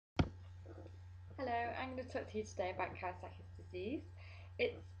I'm going to talk to you today about Kawasaki disease.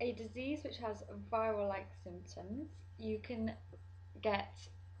 It's a disease which has viral-like symptoms. You can get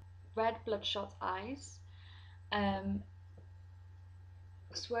red bloodshot eyes, um,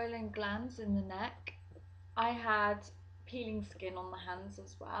 swollen glands in the neck. I had peeling skin on the hands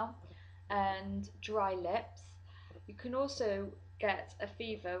as well, and dry lips. You can also get a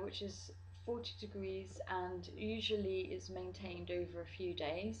fever which is 40 degrees and usually is maintained over a few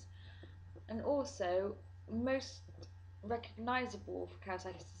days. And also, most recognisable for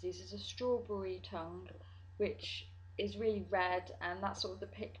Kawasaki disease is a strawberry tongue, which is really red, and that's sort of the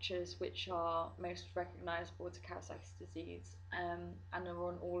pictures which are most recognisable to Kawasaki disease, and are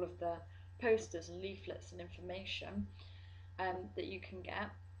on all of the posters and leaflets and information that you can get.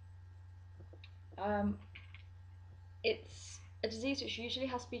 It's a disease which usually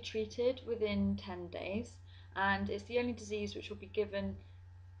has to be treated within 10 days, and it's the only disease which will be given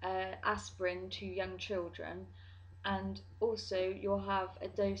aspirin to young children, and also you'll have a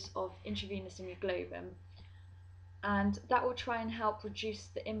dose of intravenous immunoglobulin, and that will try and help reduce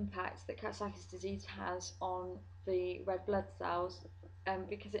the impact that Kawasaki disease has on the red blood cells,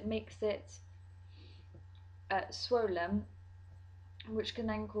 because it makes it swollen, which can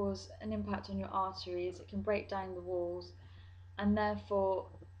then cause an impact on your arteries. It can break down the walls, and therefore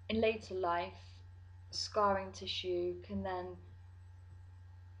in later life scarring tissue can then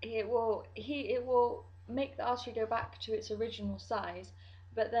it will make the artery go back to its original size,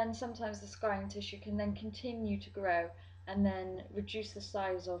 but then sometimes the scarring tissue can then continue to grow and then reduce the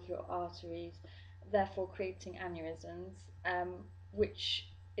size of your arteries, therefore creating aneurysms, which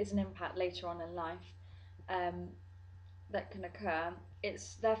is an impact later on in life that can occur.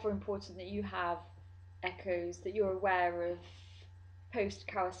 It's therefore important that you have echoes, that you're aware of post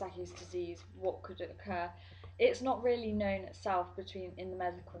Kawasaki's disease, what could occur. It's not really known itself in the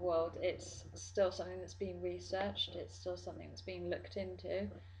medical world. It's still something that's being researched. It's still something that's being looked into.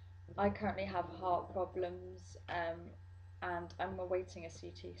 I currently have heart problems, and I'm awaiting a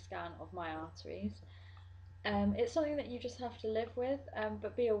CT scan of my arteries. It's something that you just have to live with,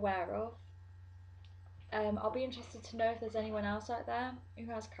 but be aware of. I'll be interested to know if there's anyone else out there who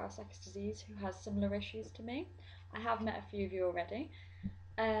has Kawasaki disease who has similar issues to me. I have met a few of you already.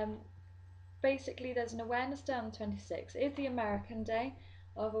 Basically, there's an awareness day on the 26th. It is the American Day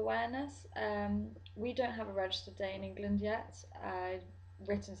of Awareness. We don't have a registered day in England yet. I've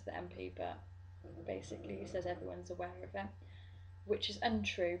written to the MP, but basically he says everyone's aware of it, which is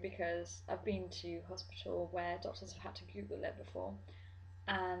untrue because I've been to hospital where doctors have had to Google it before,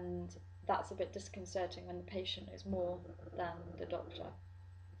 and that's a bit disconcerting when the patient is more than the doctor.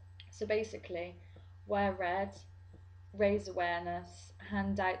 So basically, wear red, raise awareness,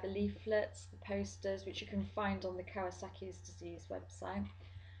 hand out the leaflets, the posters, which you can find on the Kawasaki Disease website.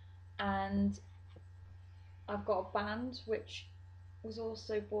 And I've got a band which was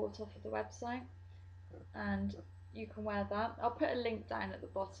also bought off of the website, and you can wear that. I'll put a link down at the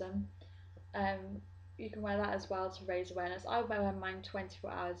bottom. You can wear that as well to raise awareness. I wear mine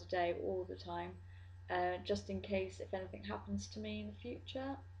 24 hours a day, all the time, just in case if anything happens to me in the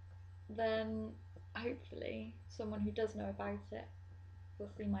future, then hopefully someone who does know about it will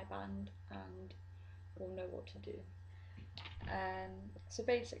see my band and will know what to do. So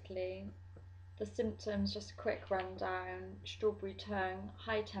basically, the symptoms, just a quick rundown: strawberry tongue,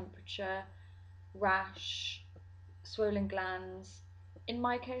 high temperature, rash, swollen glands. In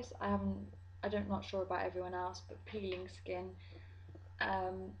my case, I'm not sure about everyone else, but peeling skin.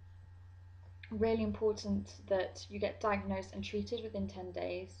 Really important that you get diagnosed and treated within 10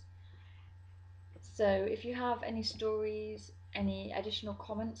 days. So if you have any stories, any additional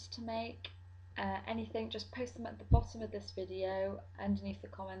comments to make, anything, just post them at the bottom of this video underneath the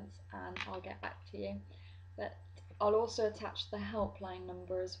comments, and I'll get back to you. But I'll also attach the helpline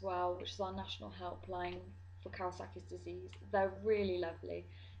number as well, which is our national helpline for Kawasaki disease. They're really lovely,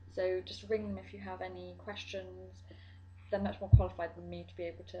 so just ring them if you have any questions. They're much more qualified than me to be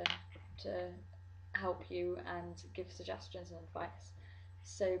able to help you and give suggestions and advice.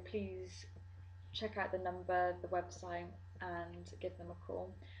 So please check out the number, the website, and give them a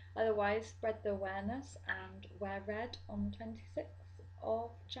call. Otherwise, spread the awareness and wear red on the 26th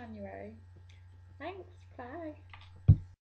of January. Thanks, bye.